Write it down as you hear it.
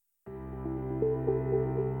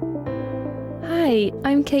Hi,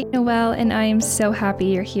 I'm Kate Noel, and I am so happy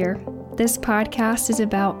you're here. This podcast is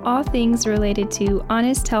about all things related to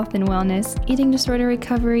honest health and wellness, eating disorder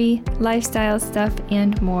recovery, lifestyle stuff,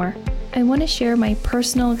 and more. I want to share my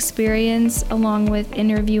personal experience along with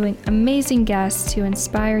interviewing amazing guests to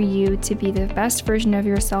inspire you to be the best version of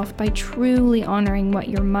yourself by truly honoring what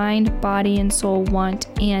your mind, body, and soul want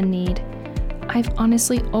and need. I've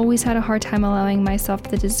honestly always had a hard time allowing myself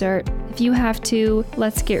the dessert. If you have to,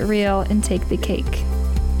 let's get real and take the cake.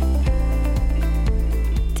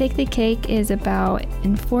 Take the Cake is about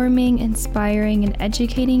informing, inspiring, and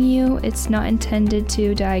educating you. It's not intended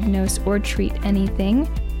to diagnose or treat anything.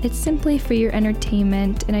 It's simply for your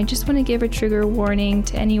entertainment, and I just want to give a trigger warning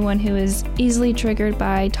to anyone who is easily triggered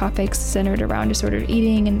by topics centered around disordered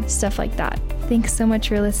eating and stuff like that. Thanks so much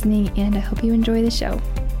for listening, and I hope you enjoy the show.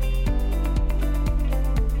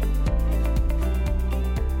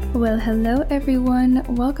 Well, hello everyone.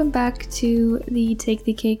 Welcome back to the Take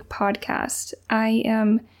the Cake podcast. I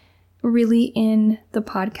am really in the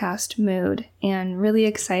podcast mood and really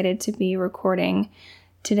excited to be recording.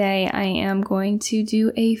 Today I am going to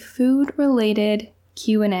do a food-related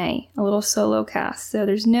Q&A, a little solo cast. So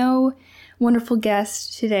there's no wonderful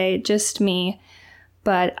guest today, just me.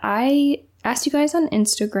 But I asked you guys on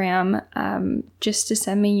Instagram just to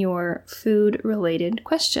send me your food-related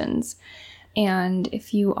questions. And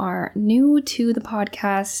if you are new to the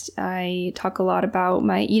podcast, I talk a lot about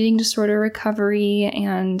my eating disorder recovery,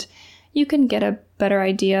 and you can get a better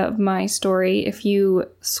idea of my story if you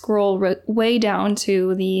scroll way down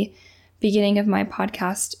to the beginning of my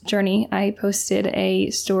podcast journey. I posted a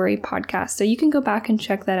story podcast, so you can go back and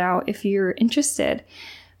check that out if you're interested.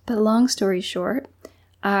 But long story short,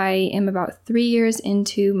 I am about 3 years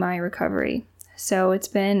into my recovery. So it's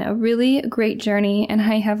been a really great journey, and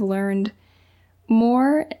I have learned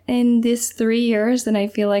more in this 3 years than I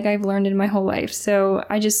feel like I've learned in my whole life. So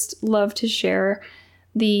I just love to share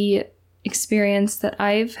the experience that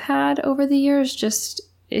I've had over the years, just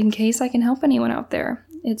in case I can help anyone out there.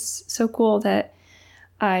 It's so cool that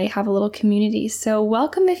I have a little community. So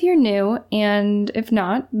welcome if you're new, and if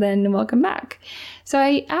not, then welcome back. So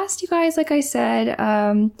I asked you guys, like I said,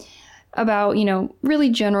 about, really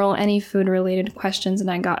general, any food related questions,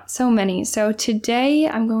 and I got so many. So today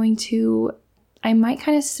I'm not going to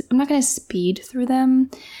speed through them,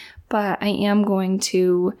 but I am going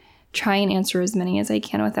to try and answer as many as I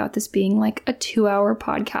can without this being like a 2-hour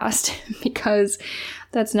podcast because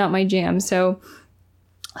that's not my jam. So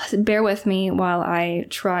bear with me while I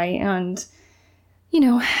try and,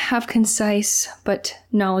 have concise but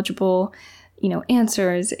knowledgeable,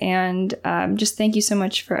 answers. And just thank you so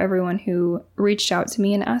much for everyone who reached out to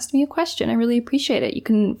me and asked me a question. I really appreciate it. You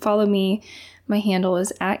can follow me. My handle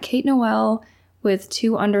is @KateNoel with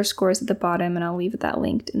 2 underscores at the bottom, and I'll leave that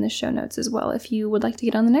linked in the show notes as well if you would like to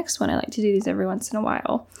get on the next one. I like to do these every once in a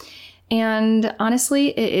while. And honestly,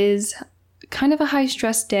 it is kind of a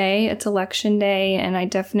high-stress day. It's election day, and I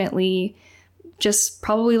definitely, just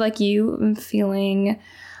probably like you, am feeling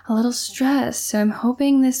a little stressed. So I'm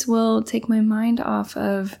hoping this will take my mind off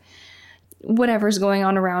of whatever's going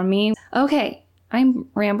on around me. Okay, I'm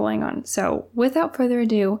rambling on. So without further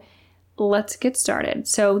ado, let's get started.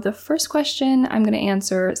 So the first question I'm going to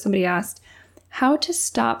answer, somebody asked, how to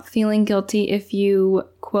stop feeling guilty if you,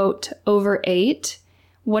 quote, overate.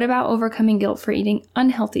 What about overcoming guilt for eating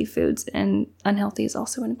unhealthy foods? And unhealthy is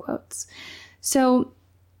also in quotes. So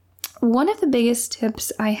one of the biggest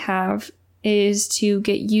tips I have is to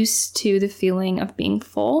get used to the feeling of being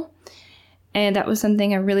full. And that was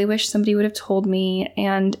something I really wish somebody would have told me.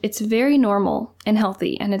 And it's very normal and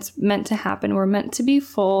healthy, and it's meant to happen. We're meant to be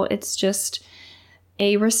full. It's just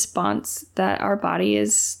a response that our body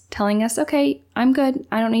is telling us, okay, I'm good.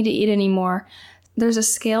 I don't need to eat anymore. There's a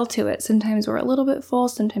scale to it. Sometimes we're a little bit full.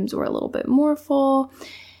 Sometimes we're a little bit more full.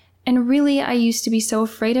 And really, I used to be so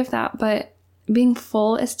afraid of that. But being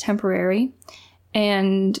full is temporary.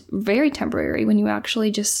 And very temporary when you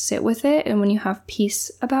actually just sit with it and when you have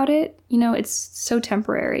peace about it. It's so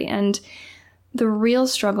temporary. And the real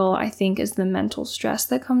struggle, I think, is the mental stress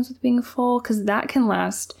that comes with being full, because that can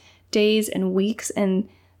last days and weeks. And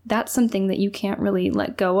that's something that you can't really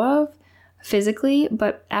let go of physically,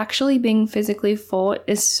 but actually being physically full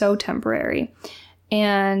is so temporary.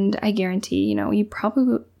 And I guarantee, you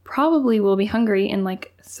probably will be hungry in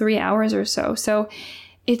like 3 hours or so. So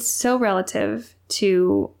it's so relative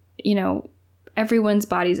to, everyone's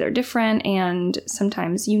bodies are different, and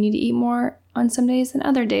sometimes you need to eat more on some days than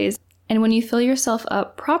other days. And when you fill yourself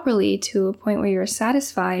up properly to a point where you're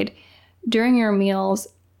satisfied during your meals,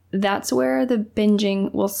 that's where the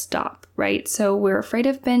binging will stop, right? So we're afraid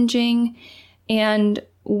of binging, and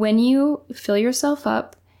when you fill yourself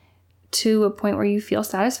up to a point where you feel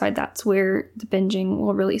satisfied, that's where the binging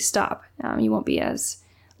will really stop. You won't be as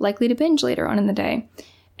likely to binge later on in the day.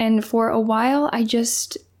 And for a while,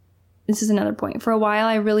 this is another point. For a while,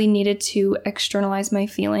 I really needed to externalize my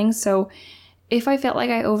feelings. So if I felt like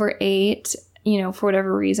I overate, for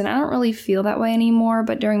whatever reason, I don't really feel that way anymore.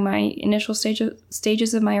 But during my initial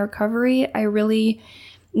stages of my recovery, I really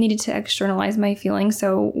needed to externalize my feelings.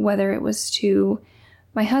 So whether it was to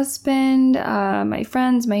my husband, my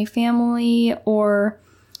friends, my family, or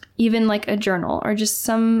even like a journal or just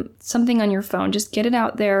something on your phone, just get it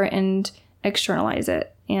out there and externalize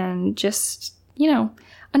it. And just,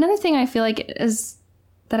 another thing I feel like is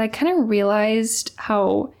that I kind of realized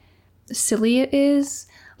how silly it is.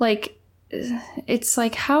 Like, it's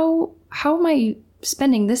like, how am I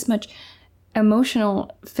spending this much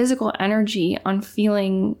emotional, physical energy on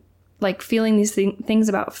feeling these things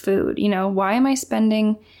about food? Why am I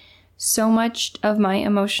spending so much of my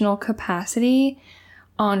emotional capacity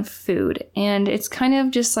on food? And it's kind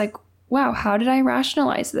of just like, wow, how did I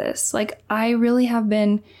rationalize this? Like, I really have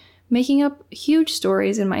been making up huge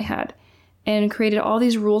stories in my head and created all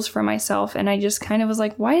these rules for myself. And I just kind of was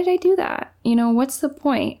like, why did I do that? What's the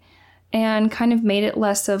point? And kind of made it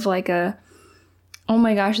less of like oh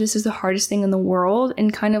my gosh, this is the hardest thing in the world.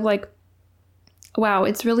 And kind of like, wow,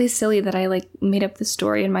 it's really silly that I like made up the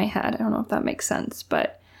story in my head. I don't know if that makes sense.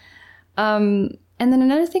 But, and then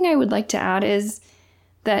another thing I would like to add is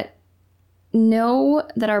that know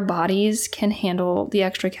that our bodies can handle the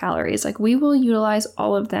extra calories. Like, we will utilize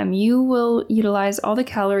all of them. You will utilize all the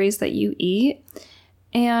calories that you eat.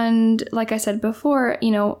 And like I said before,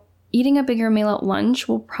 eating a bigger meal at lunch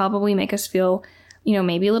will probably make us feel,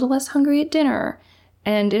 maybe a little less hungry at dinner.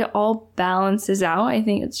 And it all balances out. I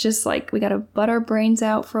think it's just like we got to butt our brains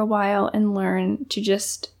out for a while and learn to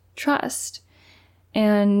just trust.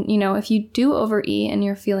 And, if you do overeat and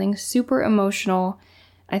you're feeling super emotional,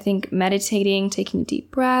 I think meditating, taking deep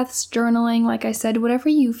breaths, journaling, like I said, whatever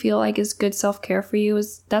you feel like is good self-care for you,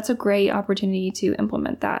 that's a great opportunity to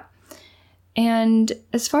implement that. And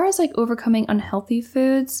as far as like overcoming unhealthy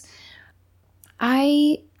foods,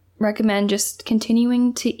 I recommend just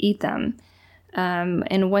continuing to eat them.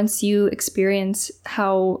 And once you experience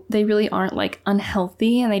how they really aren't like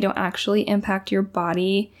unhealthy and they don't actually impact your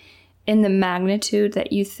body in the magnitude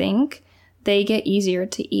that you think, they get easier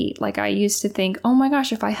to eat. Like, I used to think, oh my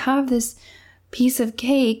gosh, if I have this piece of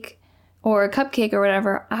cake or a cupcake or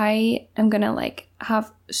whatever, I am going to like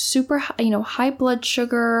have super, high blood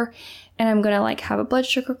sugar, and I'm going to like have a blood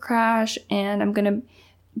sugar crash, and I'm going to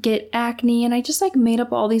get acne. And I just like made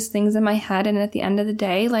up all these things in my head. And at the end of the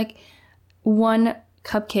day, like, one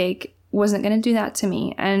cupcake wasn't going to do that to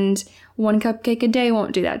me, and one cupcake a day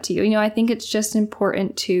won't do that to you. I think it's just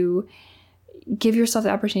important to give yourself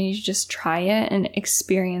the opportunity to just try it and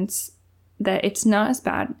experience that it's not as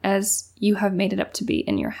bad as you have made it up to be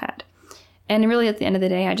in your head. And really, at the end of the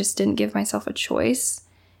day, I just didn't give myself a choice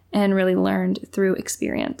and really learned through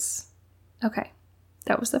experience. Okay,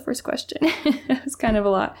 that was the first question. It was kind of a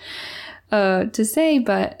lot to say,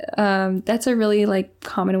 but that's a really like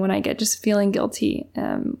common one I get, just feeling guilty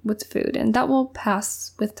with food, and that will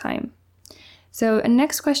pass with time. So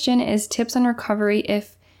next question is tips on recovery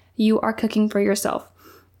if you are cooking for yourself.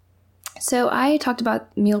 So I talked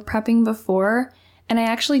about meal prepping before, and I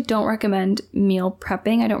actually don't recommend meal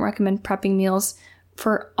prepping. I don't recommend prepping meals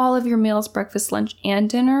for all of your meals, breakfast, lunch, and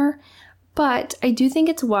dinner. But I do think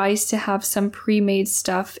it's wise to have some pre-made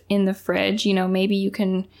stuff in the fridge. Maybe you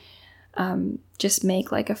can just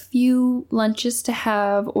make like a few lunches to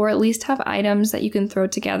have, or at least have items that you can throw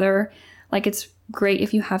together. Like, it's great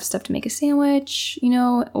if you have stuff to make a sandwich,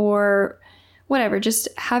 or whatever, just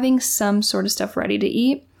having some sort of stuff ready to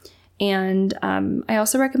eat. And I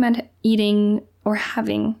also recommend having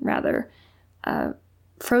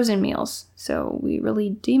frozen meals. So we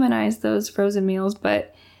really demonize those frozen meals,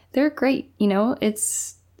 but they're great.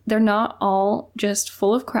 They're not all just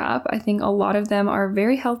full of crap. I think a lot of them are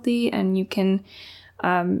very healthy, and you can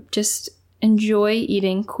just enjoy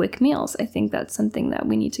eating quick meals. I think that's something that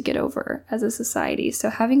we need to get over as a society. So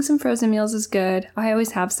having some frozen meals is good. I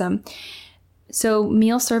always have some. So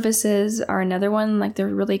meal services are another one. Like, they're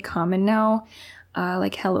really common now.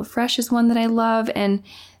 Like HelloFresh is one that I love. And,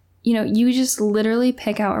 you just literally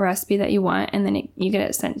pick out a recipe that you want, and then you get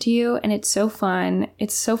it sent to you. And it's so fun.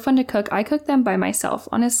 It's so fun to cook. I cook them by myself,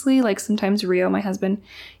 honestly. Like, sometimes Rio, my husband,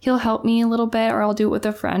 he'll help me a little bit, or I'll do it with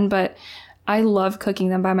a friend. But I love cooking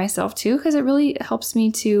them by myself too, because it really helps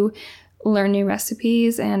me to learn new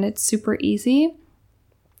recipes, and it's super easy.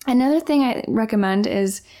 Another thing I recommend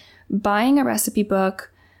is buying a recipe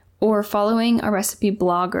book or following a recipe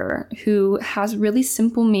blogger who has really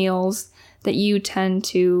simple meals that you tend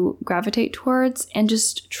to gravitate towards, and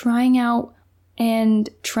just trying out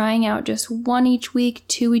just one each week,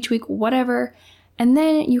 two each week, whatever. And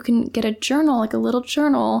then you can get a journal, like a little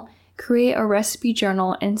journal, create a recipe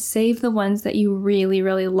journal and save the ones that you really,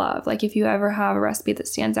 really love. Like if you ever have a recipe that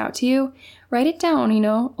stands out to you, write it down,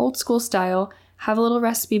 old school style. Have a little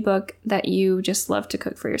recipe book that you just love to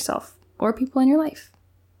cook for yourself or people in your life.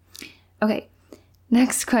 Okay,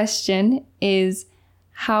 next question is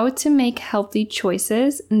how to make healthy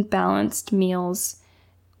choices and balanced meals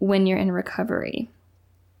when you're in recovery.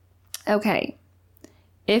 Okay,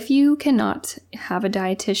 if you cannot have a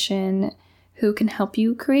dietitian who can help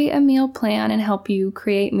you create a meal plan and help you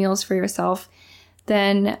create meals for yourself,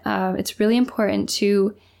 then it's really important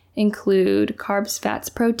to include carbs, fats,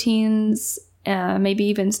 proteins, maybe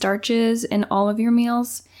even starches in all of your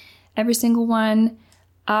meals, every single one.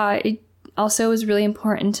 It also is really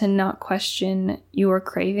important to not question your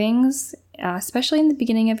cravings, especially in the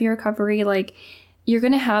beginning of your recovery. Like, you're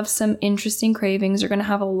going to have some interesting cravings. You're going to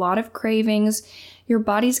have a lot of cravings. Your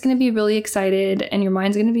body's going to be really excited and your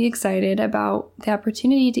mind's going to be excited about the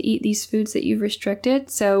opportunity to eat these foods that you've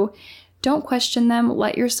restricted. So don't question them.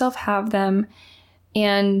 Let yourself have them.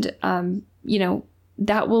 And,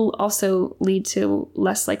 that will also lead to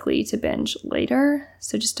less likely to binge later.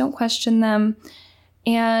 So just don't question them.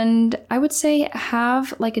 And I would say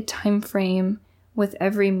have like a time frame with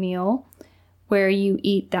every meal where you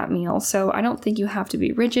eat that meal. So I don't think you have to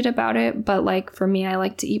be rigid about it, but like for me, I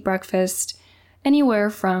like to eat breakfast anywhere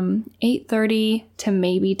from 8:30 to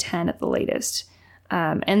maybe 10 at the latest.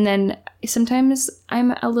 And then sometimes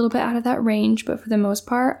I'm a little bit out of that range, but for the most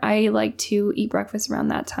part, I like to eat breakfast around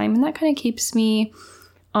that time. And that kind of keeps me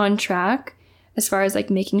on track as far as like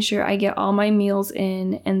making sure I get all my meals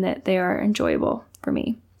in and that they are enjoyable for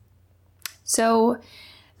me. So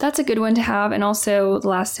that's a good one to have. And also the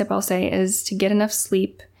last tip I'll say is to get enough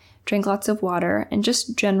sleep, drink lots of water, and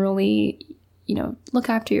just generally, look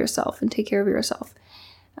after yourself and take care of yourself.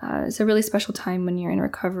 It's a really special time when you're in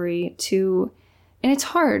recovery and it's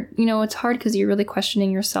hard, it's hard because you're really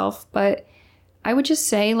questioning yourself. But I would just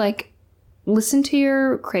say, like, listen to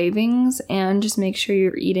your cravings and just make sure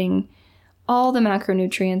you're eating all the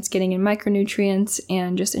macronutrients, getting in micronutrients,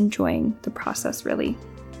 and just enjoying the process, really.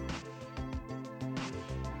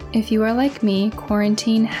 If you are like me,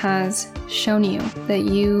 quarantine has shown you that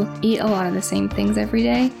you eat a lot of the same things every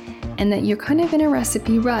day and that you're kind of in a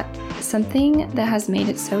recipe rut. Something that has made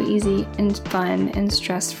it so easy and fun and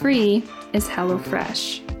stress-free is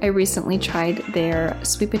HelloFresh. I recently tried their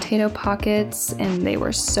sweet potato pockets and they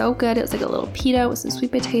were so good. It was like a little pita with some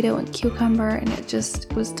sweet potato and cucumber, and it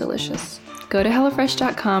just was delicious. Go to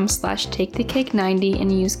hellofresh.com/takethecake90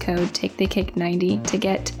 and use code takethecake90 to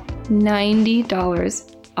get $90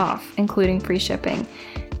 off, including free shipping.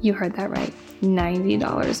 You heard that right,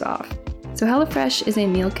 $90 off. So HelloFresh is a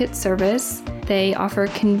meal kit service. They offer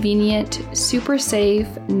convenient, super safe,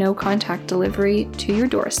 no contact delivery to your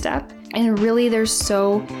doorstep. And really, they're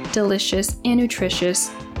so delicious and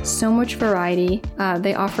nutritious. So much variety.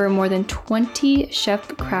 They offer more than 20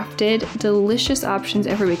 chef-crafted, delicious options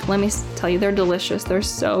every week. Let me tell you, they're delicious. They're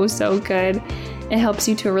so, so good. It helps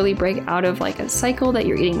you to really break out of like a cycle that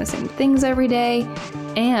you're eating the same things every day.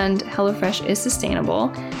 And HelloFresh is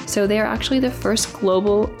sustainable. So they are actually the first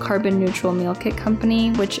global carbon neutral meal kit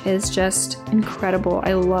company, which is just incredible.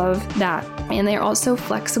 I love that. And they're also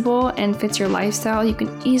flexible and fits your lifestyle. You can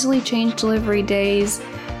easily change delivery days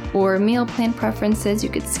or meal plan preferences. You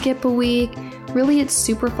could skip a week. Really, it's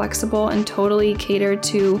super flexible and totally catered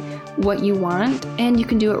to what you want, and you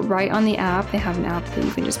can do it right on the app. They have an app that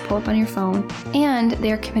you can just pull up on your phone, and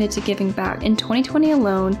they're committed to giving back. In 2020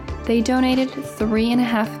 alone, they donated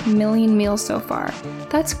 3.5 million meals so far.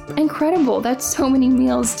 That's incredible. That's so many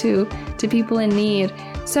meals to people in need.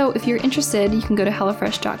 So if you're interested, you can go to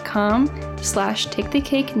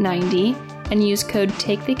hellofresh.com/takethecake90 and use code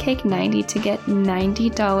takethecake90 to get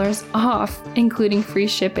 $90 off, including free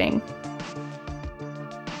shipping.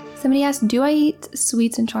 Somebody asked, do I eat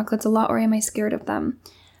sweets and chocolates a lot, or am I scared of them?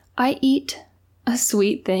 I eat a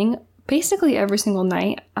sweet thing basically every single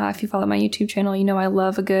night. If you follow my YouTube channel, you know I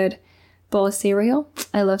love a good bowl of cereal.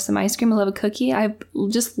 I love some ice cream. I love a cookie. I've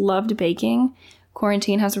just loved baking.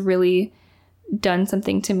 Quarantine has really done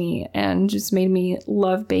something to me and just made me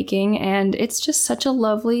love baking. And it's just such a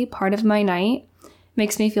lovely part of my night.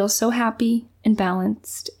 Makes me feel so happy and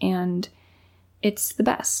balanced, and it's the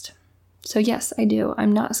best. So yes, I do.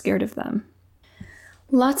 I'm not scared of them.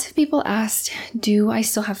 Lots of people asked, do I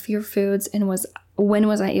still have fear foods, and when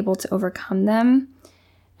was I able to overcome them?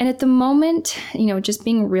 And at the moment, just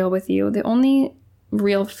being real with you, the only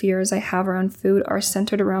real fears I have around food are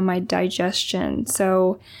centered around my digestion.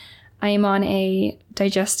 So I am on a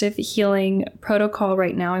digestive healing protocol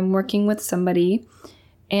right now. I'm working with somebody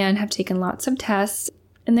and have taken lots of tests.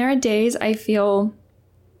 And there are days I feel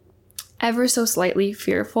ever so slightly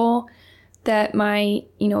fearful that my,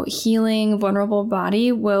 healing, vulnerable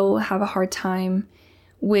body will have a hard time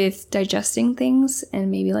with digesting things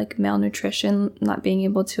and maybe like malnutrition, not being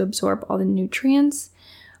able to absorb all the nutrients.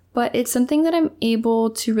 But it's something that I'm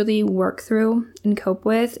able to really work through and cope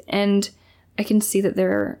with. And I can see that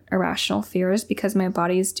they're irrational fears because my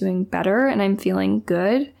body is doing better and I'm feeling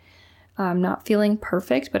good. I'm not feeling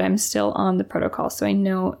perfect, but I'm still on the protocol. So I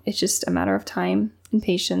know it's just a matter of time and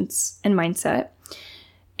patience and mindset.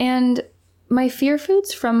 And my fear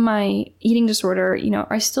foods from my eating disorder,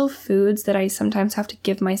 are still foods that I sometimes have to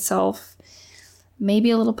give myself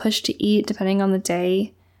maybe a little push to eat depending on the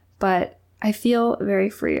day. But I feel very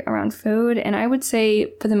free around food. And I would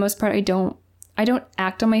say for the most part, I don't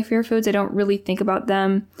act on my fear foods. I don't really think about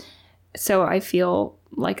them. So I feel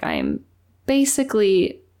like I'm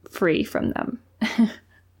basically free from them.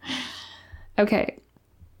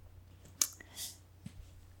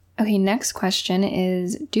 Okay, next question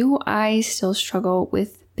is, do I still struggle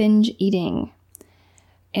with binge eating?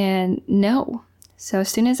 And no. So as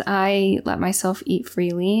soon as I let myself eat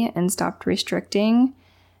freely and stopped restricting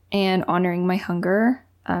and honoring my hunger,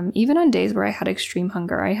 even on days where I had extreme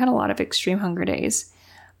hunger, I had a lot of extreme hunger days,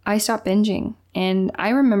 I stopped binging. And I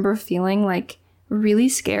remember feeling like really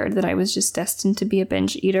scared that I was just destined to be a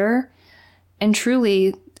binge eater. And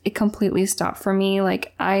truly, it completely stopped for me.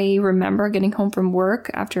 Like, I remember getting home from work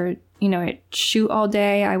after, I'd shoot all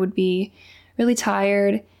day. I would be really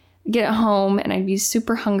tired, get home, and I'd be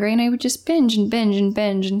super hungry, and I would just binge and binge and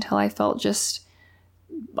binge until I felt just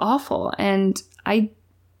awful. And I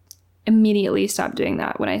immediately stopped doing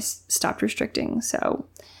that when I stopped restricting. So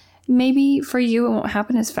maybe for you, it won't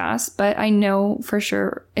happen as fast, but I know for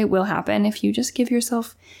sure it will happen if you just give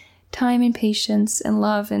yourself time and patience and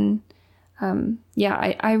love. And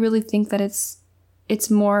I really think that it's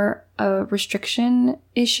more a restriction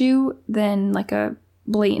issue than like a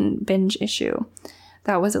blatant binge issue.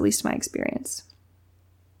 That was at least my experience.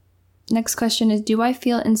 Next question is, do I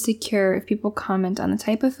feel insecure if people comment on the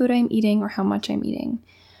type of food I'm eating or how much I'm eating?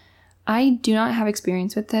 I do not have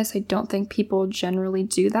experience with this. I don't think people generally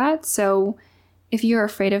do that. So if you're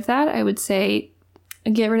afraid of that, I would say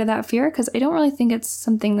get rid of that fear, because I don't really think it's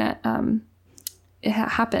something that it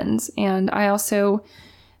happens. And I also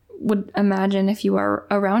would imagine if you are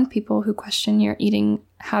around people who question your eating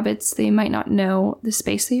habits, they might not know the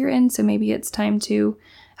space that you're in. So maybe it's time to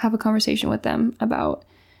have a conversation with them about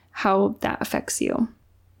how that affects you.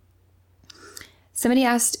 Somebody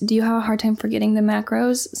asked, do you have a hard time forgetting the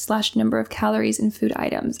macros / number of calories in food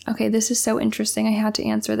items? Okay, this is so interesting. I had to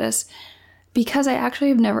answer this because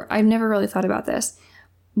I've never really thought about this,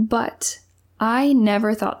 but I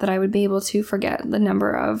never thought that I would be able to forget the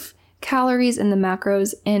number of calories and the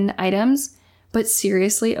macros in items. But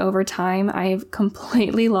seriously, over time, I've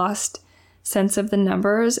completely lost sense of the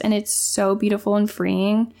numbers, and it's so beautiful and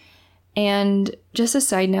freeing. And just a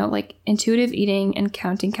side note, like, intuitive eating and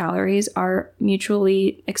counting calories are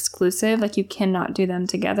mutually exclusive. Like, you cannot do them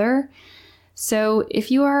together. So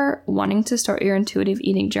if you are wanting to start your intuitive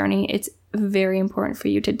eating journey, it's very important for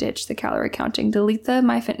you to ditch the calorie counting. Delete the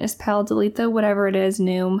MyFitnessPal, delete the whatever it is,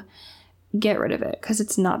 Noom. Get rid of it because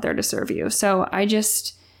it's not there to serve you. So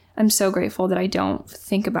I'm so grateful that I don't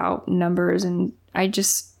think about numbers, and I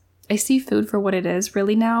see food for what it is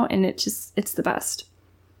really now, and it's the best.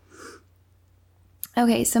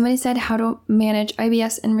 Okay, somebody said how to manage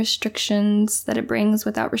IBS and restrictions that it brings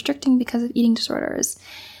without restricting because of eating disorders.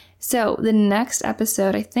 So the next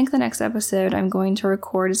episode I'm going to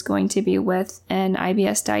record is going to be with an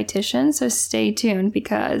IBS dietitian. So stay tuned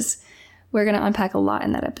because we're going to unpack a lot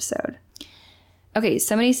in that episode. Okay,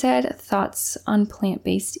 somebody said thoughts on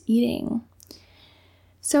plant-based eating.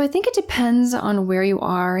 So I think it depends on where you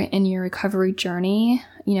are in your recovery journey.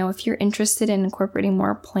 If you're interested in incorporating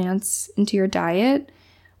more plants into your diet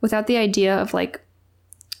without the idea of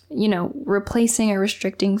replacing or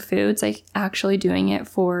restricting foods, like actually doing it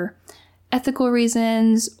for ethical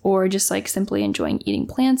reasons or just like simply enjoying eating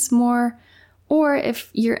plants more. Or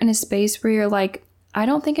if you're in a space where you're like, I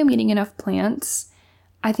don't think I'm eating enough plants,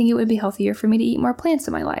 I think it would be healthier for me to eat more plants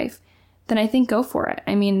in my life, then I think go for it.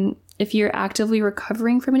 I mean, if you're actively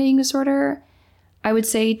recovering from an eating disorder, I would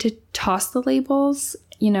say to toss the labels.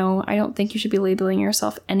 I don't think you should be labeling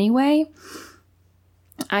yourself anyway.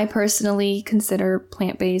 I personally consider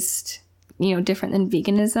plant-based, different than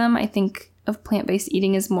veganism. I think of plant-based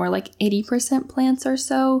eating is more like 80% plants or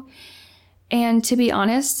so. And to be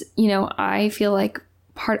honest, I feel like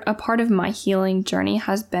a part of my healing journey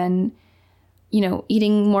has been,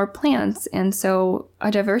 eating more plants. And so a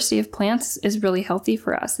diversity of plants is really healthy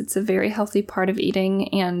for us. It's a very healthy part of eating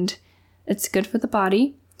and it's good for the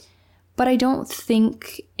body. But I don't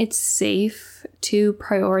think it's safe to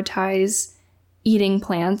prioritize eating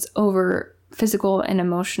plants over physical and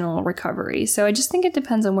emotional recovery. So I just think it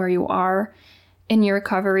depends on where you are in your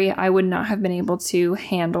recovery. I would not have been able to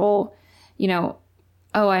handle, oh,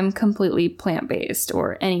 I'm completely plant-based,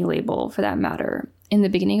 or any label for that matter, in the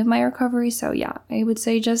beginning of my recovery. So yeah, I would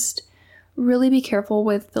say just really be careful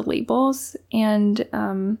with the labels. And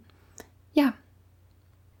yeah.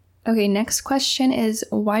 Okay, next question is,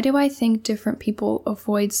 why do I think different people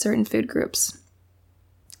avoid certain food groups?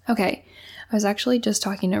 Okay, I was actually just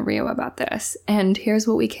talking to Rio about this, and here's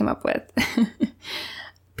what we came up with.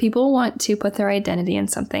 People want to put their identity in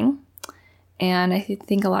something, and I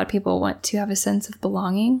think a lot of people want to have a sense of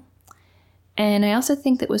belonging. And I also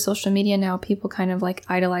think that with social media now, people kind of like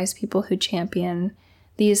idolize people who champion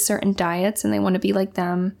these certain diets, and they want to be like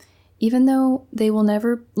them, even though they will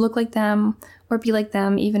never look like them or be like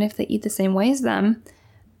them, even if they eat the same way as them,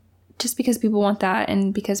 just because people want that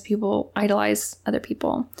and because people idolize other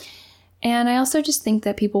people. And I also just think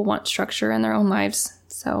that people want structure in their own lives.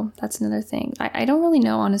 So that's another thing. I don't really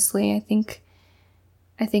know, honestly. I think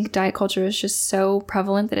diet culture is just so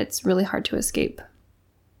prevalent that it's really hard to escape.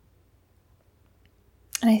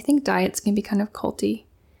 And I think diets can be kind of culty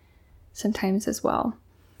sometimes as well.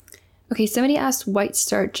 Okay, somebody asked white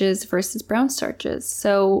starches versus brown starches.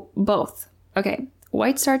 So both. Okay,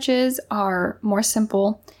 white starches are more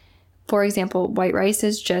simple. For example, white rice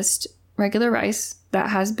is just regular rice that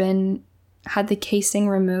had the casing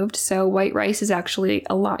removed. So white rice is actually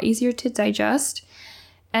a lot easier to digest.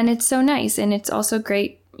 And it's so nice. And it's also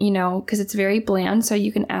great, because it's very bland. So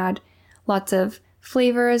you can add lots of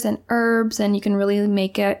flavors and herbs, and you can really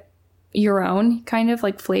make it your own kind of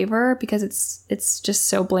like flavor, because it's just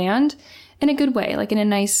so bland in a good way, like in a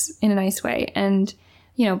nice way. And,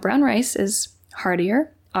 brown rice is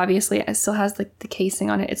heartier. Obviously, it still has like the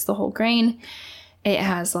casing on it. It's the whole grain. It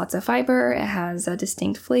has lots of fiber. It has a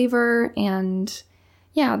distinct flavor. And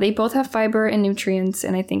yeah, they both have fiber and nutrients.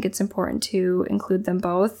 And I think it's important to include them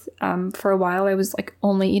both. For a while, I was like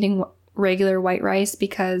only eating regular white rice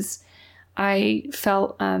because I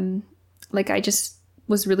felt like I just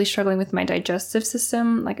was really struggling with my digestive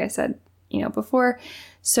system, like I said, before.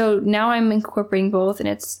 So now I'm incorporating both, and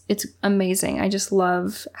it's amazing. I just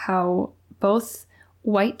love how both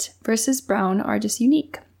white versus brown are just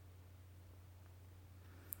unique.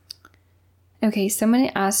 Okay,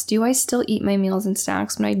 somebody asked, do I still eat my meals and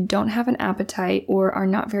snacks when I don't have an appetite or are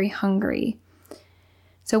not very hungry?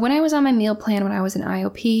 So when I was on my meal plan, when I was in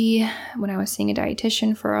IOP, when I was seeing a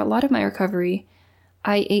dietitian for a lot of my recovery,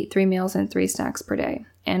 I ate 3 meals and 3 snacks per day.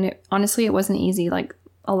 And honestly, it wasn't easy. Like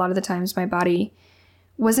a lot of the times my body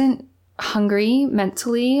wasn't hungry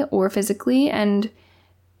mentally or physically. And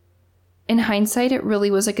in hindsight, it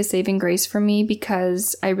really was like a saving grace for me,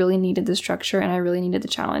 because I really needed the structure and I really needed the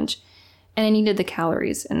challenge, and I needed the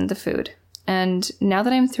calories and the food. And now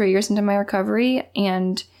that I'm 3 years into my recovery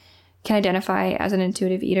and can identify as an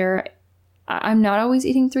intuitive eater, I'm not always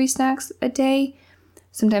eating 3 snacks a day.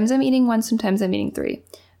 Sometimes I'm eating 1, sometimes I'm eating 3.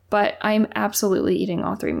 But I'm absolutely eating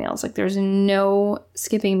all 3 meals. Like there's no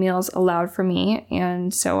skipping meals allowed for me.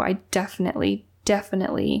 And so I definitely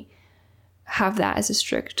have that as a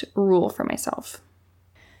strict rule for myself.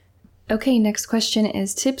 Okay, next question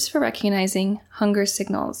is tips for recognizing hunger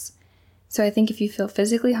signals. So I think if you feel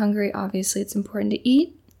physically hungry, obviously it's important to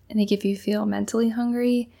eat. I think if you feel mentally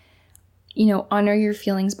hungry, honor your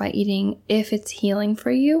feelings by eating if it's healing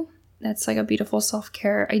for you. That's like a beautiful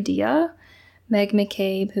self-care idea. Meg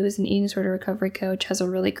McCabe, who is an eating disorder recovery coach, has a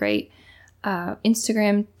really great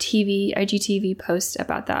Instagram IGTV post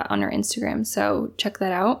about that on her Instagram. So check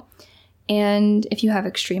that out. And if you have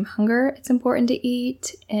extreme hunger, it's important to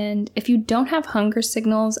eat. And if you don't have hunger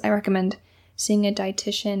signals, I recommend seeing a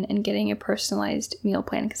dietitian and getting a personalized meal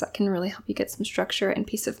plan, because that can really help you get some structure and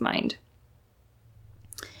peace of mind.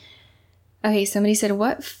 Okay, somebody said,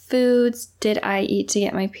 what foods did I eat to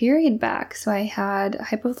get my period back? So I had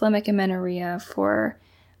hypothalamic amenorrhea for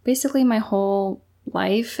basically my whole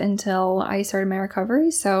life until I started my recovery.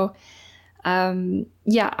 So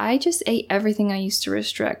I just ate everything I used to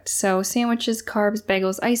restrict. So sandwiches, carbs,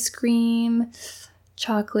 bagels, ice cream,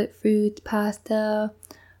 chocolate, fruit, pasta,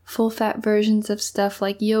 full fat versions of stuff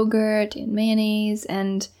like yogurt and mayonnaise.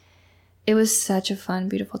 And it was such a fun,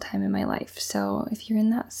 beautiful time in my life. So if you're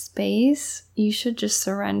in that space, you should just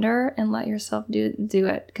surrender and let yourself do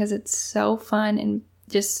it, because it's so fun and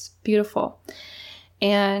just beautiful.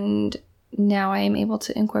 And now I am able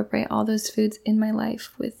to incorporate all those foods in my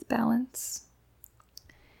life with balance.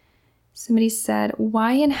 Somebody said,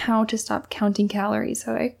 why and how to stop counting calories?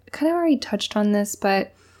 So I kind of already touched on this,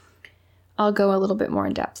 but I'll go a little bit more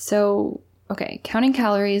in depth. So, okay, counting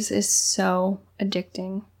calories is so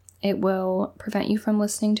addicting. It will prevent you from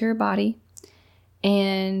listening to your body,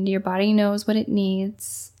 and your body knows what it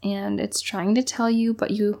needs, and it's trying to tell you,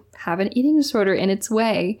 but you have an eating disorder in its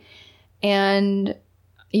way, and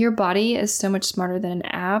your body is so much smarter than an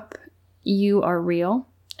app. You are real,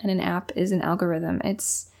 and an app is an algorithm.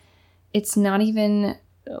 It's not even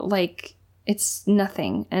like, it's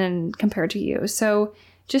nothing and compared to you. So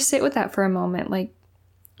just sit with that for a moment. Like,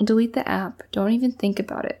 delete the app. Don't even think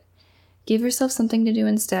about it. Give yourself something to do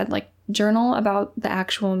instead. Like, journal about the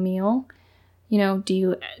actual meal. You know, do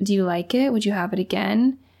you like it? Would you have it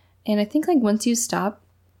again? And I think like once you stop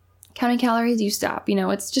counting calories, you stop. You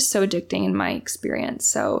know, it's just so addicting in my experience.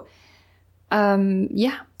 So,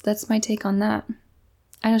 yeah, that's my take on that.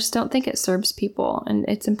 I just don't think it serves people, and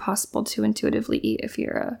it's impossible to intuitively eat if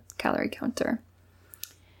you're a calorie counter.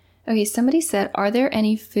 Okay, somebody said, are there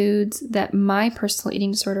any foods that my personal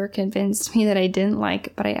eating disorder convinced me that I didn't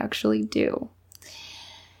like, but I actually do?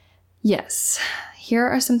 Yes, here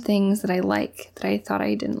are some things that I like that I thought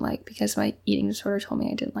I didn't like because my eating disorder told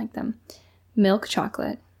me I didn't like them. Milk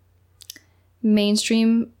chocolate,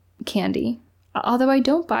 mainstream candy, although I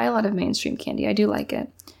don't buy a lot of mainstream candy, I do like it.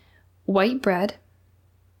 White bread,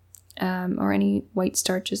 or any white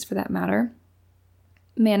starches for that matter.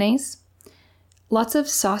 Mayonnaise. Lots of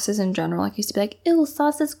sauces in general. Like, I used to be like, ew,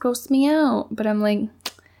 sauces gross me out. But I'm like,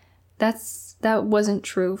 that wasn't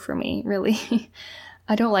true for me, really.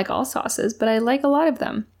 I don't like all sauces, but I like a lot of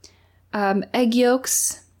them. Egg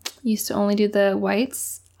yolks. Used to only do the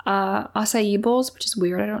whites. Acai bowls, which is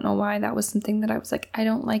weird. I don't know why. That was something that I was like, I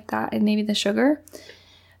don't like that. And maybe the sugar.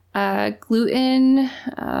 Gluten.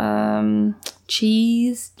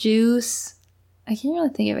 Cheese. Juice. I can't really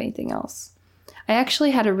think of anything else. I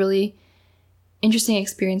actually had a really interesting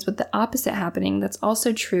experience with the opposite happening. That's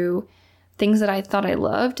also true. Things that I thought I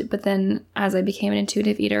loved, but then as I became an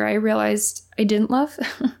intuitive eater, I realized I didn't love.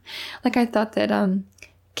 Like, I thought that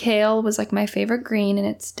kale was like my favorite green, and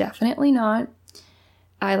it's definitely not.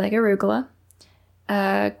 I like arugula.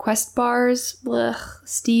 Quest bars, blech.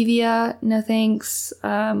 Stevia, no thanks.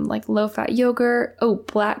 Like low-fat yogurt. Oh,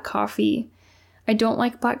 black coffee. I don't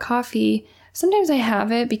like black coffee. Sometimes I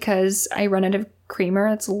have it because I run out of creamer.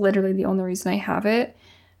 That's literally the only reason I have it.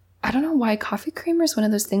 I don't know why coffee creamer is one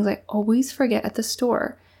of those things I always forget at the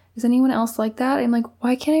store. Is anyone else like that? I'm like,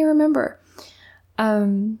 why can't I remember?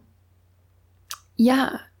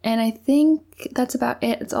 Yeah, and I think that's about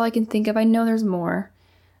it. That's all I can think of. I know there's more.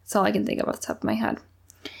 That's all I can think of off the top of my head.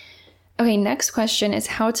 Okay, next question is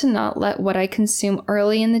how to not let what I consume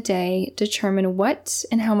early in the day determine what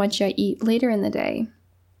and how much I eat later in the day.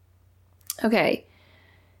 Okay,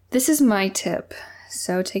 this is my tip,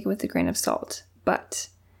 so take it with a grain of salt. But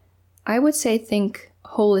I would say think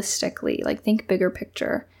holistically, like think bigger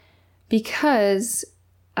picture, because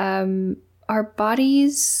our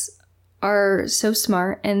bodies are so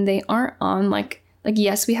smart and they aren't on like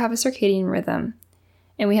yes, we have a circadian rhythm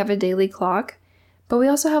and we have a daily clock, but we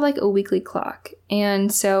also have like a weekly clock.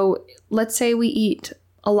 And so let's say we eat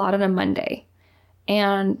a lot on a Monday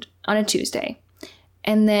and on a Tuesday,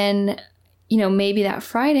 and then, you know, maybe that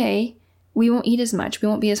Friday we won't eat as much. We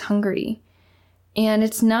won't be as hungry. And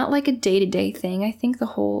it's not like a day-to-day thing. I think the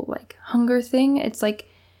whole like hunger thing, it's like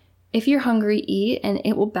if you're hungry, eat, and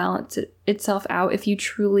it will balance itself out if you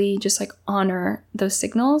truly just like honor those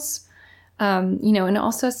signals. You know, and it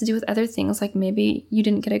also has to do with other things, like maybe you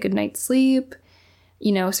didn't get a good night's sleep,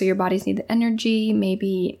 you know, so your bodies need the energy.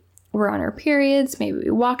 Maybe we're on our periods. Maybe we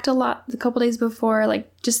walked a lot the couple days before.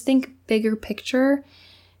 Like, just think bigger picture.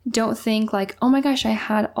 Don't think like, oh my gosh, I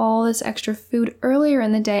had all this extra food earlier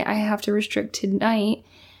in the day, I have to restrict tonight,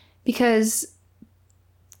 because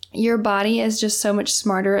your body is just so much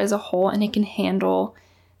smarter as a whole, and it can handle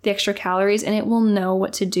the extra calories, and it will know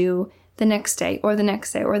what to do the next day or the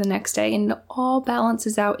next day or the next day, and it all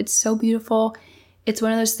balances out. It's so beautiful. It's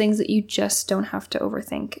one of those things that you just don't have to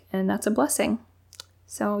overthink, and that's a blessing.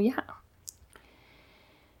 So yeah.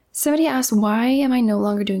 Somebody asked, why am I no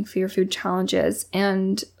longer doing fear food challenges?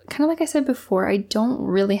 And kind of like I said before, I don't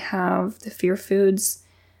really have the fear foods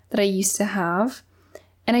that I used to have.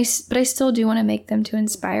 But I still do want to make them to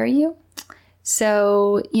inspire you.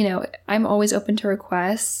 So, I'm always open to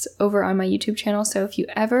requests over on my YouTube channel. So if you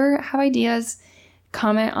ever have ideas,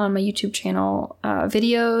 comment on my YouTube channel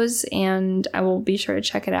videos, and I will be sure to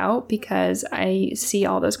check it out because I see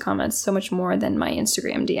all those comments so much more than my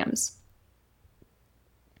Instagram DMs.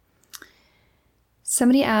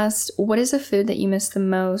 Somebody asked, what is a food that you miss the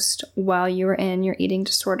most while you were in your eating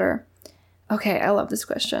disorder? Okay, I love this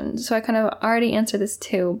question. So I kind of already answered this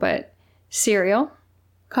too, but cereal,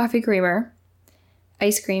 coffee creamer,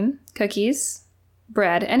 ice cream, cookies,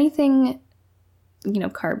 bread, anything,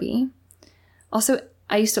 carby. Also,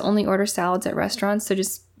 I used to only order salads at restaurants, so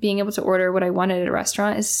just being able to order what I wanted at a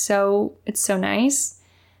restaurant it's so nice.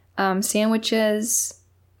 Sandwiches,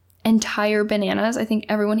 entire bananas. I think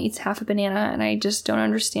everyone eats half a banana, and I just don't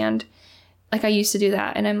understand. Like, I used to do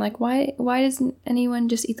that, and I'm like, why doesn't anyone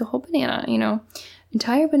just eat the whole banana?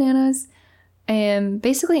 Entire bananas, and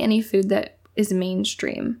basically any food that is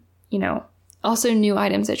mainstream. Also new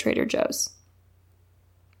items at Trader Joe's.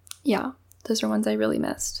 Yeah, those are ones I really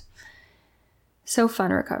missed. So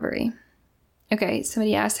fun recovery. Okay,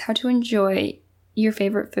 somebody asked how to enjoy your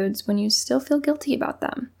favorite foods when you still feel guilty about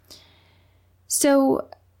them. So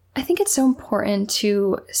I think it's so important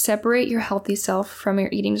to separate your healthy self from your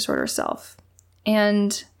eating disorder self.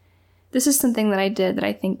 And this is something that I did that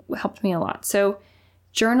I think helped me a lot. So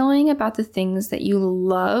journaling about the things that you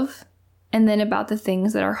love and then about the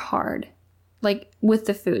things that are hard, like with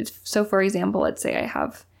the foods. So for example, let's say I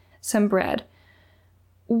have some bread.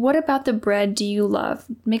 What about the bread do you love?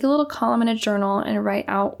 Make a little column in a journal and write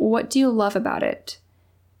out what do you love about it?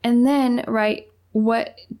 And then write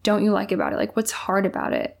what don't you like about it? Like what's hard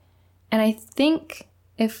about it? And I think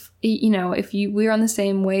if we're on the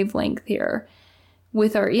same wavelength here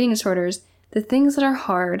with our eating disorders, the things that are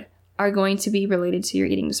hard are going to be related to your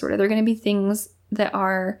eating disorder. They're going to be things that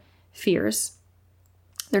are fears.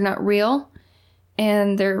 They're not real.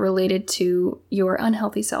 And they're related to your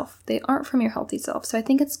unhealthy self. They aren't from your healthy self. So I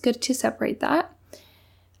think it's good to separate that.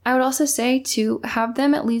 I would also say to have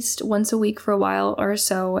them at least once a week for a while or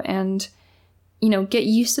so and, get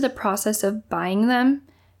used to the process of buying them,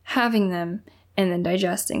 having them, and then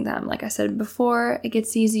digesting them. Like I said before, it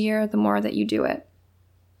gets easier the more that you do it.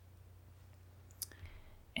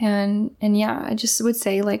 And yeah, I just would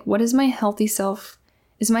say, like, what is my healthy self?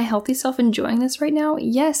 Is my healthy self enjoying this right now?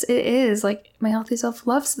 Yes, it is. Like, my healthy self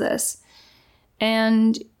loves this.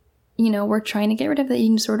 And, we're trying to get rid of the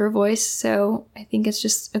eating disorder voice. So I think it's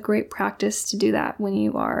just a great practice to do that when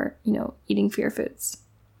you are, eating fear foods.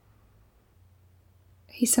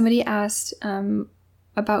 Hey, somebody asked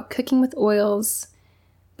about cooking with oils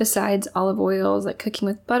besides olive oils, like cooking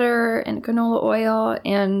with butter and canola oil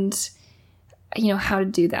and, how to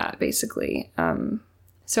do that basically.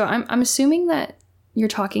 So I'm assuming that you're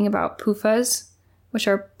talking about PUFAs, which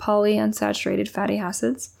are polyunsaturated fatty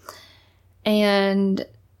acids. And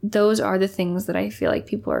those are the things that I feel like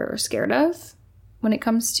people are scared of when it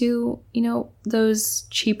comes to, those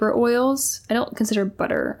cheaper oils. I don't consider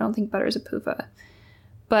butter. I don't think butter is a PUFA.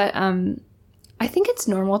 But I think it's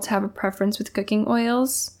normal to have a preference with cooking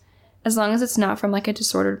oils as long as it's not from like a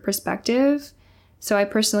disordered perspective. So I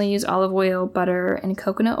personally use olive oil, butter, and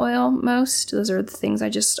coconut oil most. Those are the things I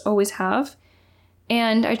just always have.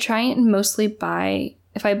 And I try and mostly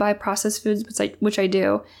if I buy processed foods, which I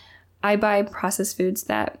do, I buy processed foods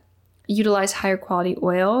that utilize higher quality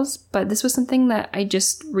oils. But this was something that I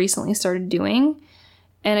just recently started doing.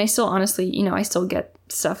 And I still honestly, I still get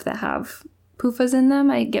stuff that have PUFAs in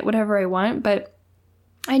them. I get whatever I want, but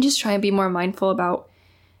I just try and be more mindful about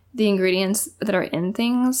the ingredients that are in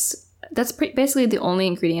things. That's basically the only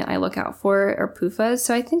ingredient I look out for are PUFAs.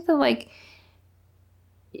 So I think that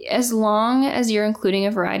as long as you're including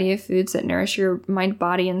a variety of foods that nourish your mind,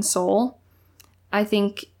 body, and soul, I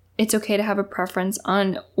think it's okay to have a preference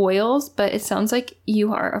on oils, but it sounds like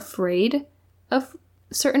you are afraid of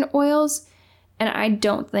certain oils. And I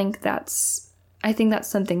think that's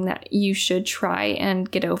something that you should try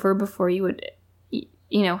and get over before you would,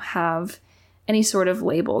 have any sort of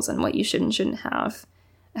labels on what you should and shouldn't have.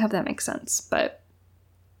 I hope that makes sense. But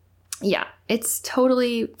yeah, it's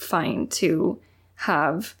totally fine to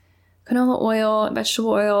have canola oil,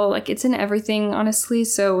 vegetable oil, like it's in everything, honestly.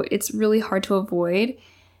 So it's really hard to avoid.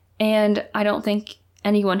 And I don't think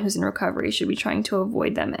anyone who's in recovery should be trying to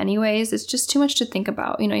avoid them anyways. It's just too much to think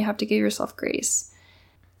about. You have to give yourself grace.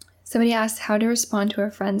 Somebody asked how to respond to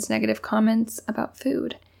a friend's negative comments about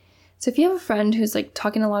food. So if you have a friend who's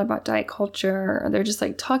talking a lot about diet culture, or they're just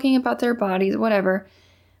talking about their bodies, whatever,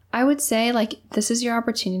 I would say this is your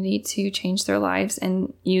opportunity to change their lives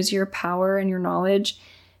and use your power and your knowledge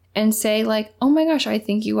and say oh my gosh, I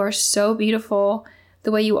think you are so beautiful.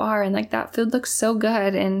 the way you are, and like that food looks so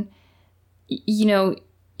good, and you know,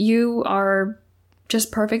 you are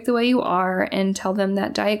just perfect the way you are, and tell them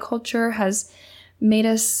that diet culture has made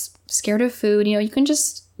us scared of food. You know, you can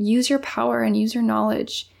just use your power and use your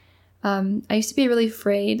knowledge. I used to be really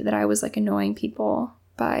afraid that I was like annoying people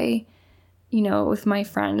by, you know, with my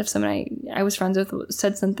friend, if someone I was friends with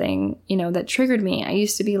said something, you know, that triggered me, I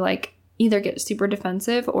used to be like, either get super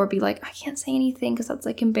defensive or be like, I can't say anything because that's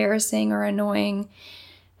like embarrassing or annoying.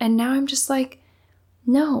 And now I'm just like,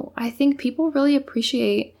 no, I think people really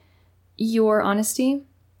appreciate your honesty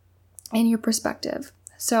and your perspective.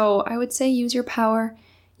 So I would say use your power.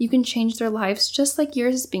 You can change their lives just like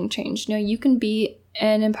yours is being changed. You know, you can be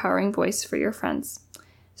an empowering voice for your friends.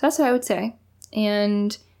 So that's what I would say.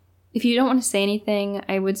 And if you don't want to say anything,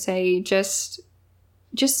 I would say just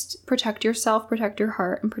protect yourself, protect your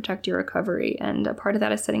heart, and protect your recovery. And a part of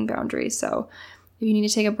that is setting boundaries. So if you need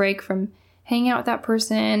to take a break from hanging out with that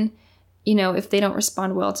person, you know, if they don't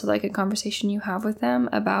respond well to like a conversation you have with them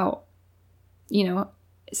about, you know,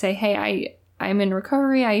 say, hey, I'm in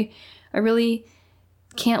recovery. I really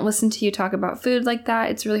can't listen to you talk about food like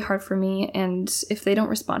that. It's really hard for me. And if they don't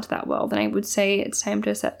respond to that well, then I would say it's time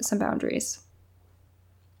to set some boundaries.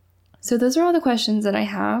 So those are all the questions that I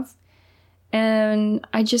have. And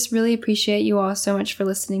I just really appreciate you all so much for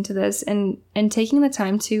listening to this and taking the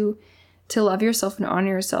time to love yourself and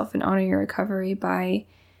honor your recovery by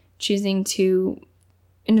choosing to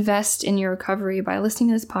invest in your recovery by listening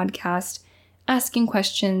to this podcast, asking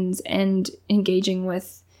questions, and engaging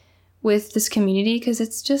with this community, because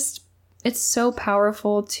it's so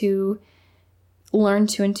powerful to learn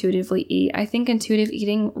to intuitively eat. I think intuitive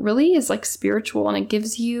eating really is like spiritual, and it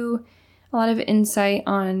gives you a lot of insight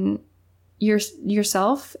on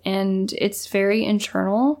yourself, and it's very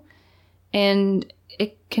internal, and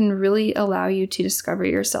it can really allow you to discover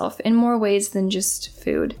yourself in more ways than just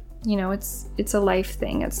food. You know, it's a life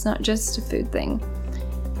thing. It's not just a food thing.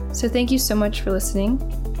 So thank you so much for listening.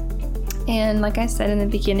 And like I said in the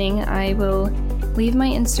beginning, I will leave my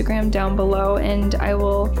Instagram down below, and I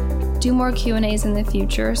will do more Q&As in the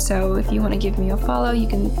future. So if you want to give me a follow, you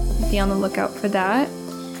can be on the lookout for that.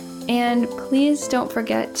 And please don't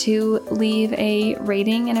forget to leave a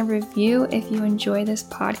rating and a review if you enjoy this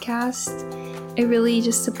podcast. It really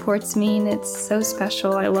just supports me, and it's so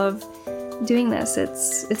special. I love doing this.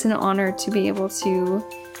 It's an honor to be able to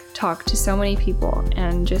talk to so many people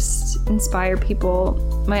and just inspire people.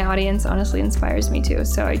 My audience honestly inspires me too.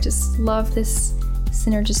 So I just love this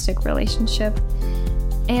synergistic relationship.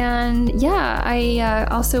 And yeah, I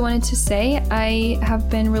also wanted to say I have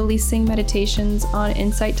been releasing meditations on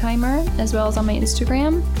Insight Timer as well as on my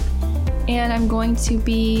Instagram. And I'm going to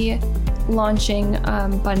be launching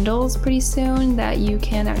bundles pretty soon that you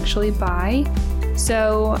can actually buy.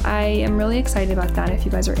 So I am really excited about that. If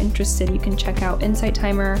you guys are interested, you can check out Insight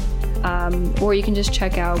Timer, or you can just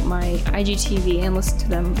check out my IGTV and listen to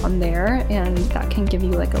them on there. And that can give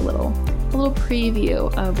you like a little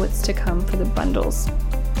preview of what's to come for the bundles.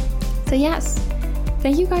 So yes,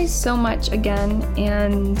 thank you guys so much again,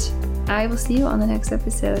 and I will see you on the next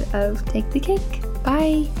episode of Take the Cake.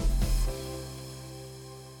 Bye!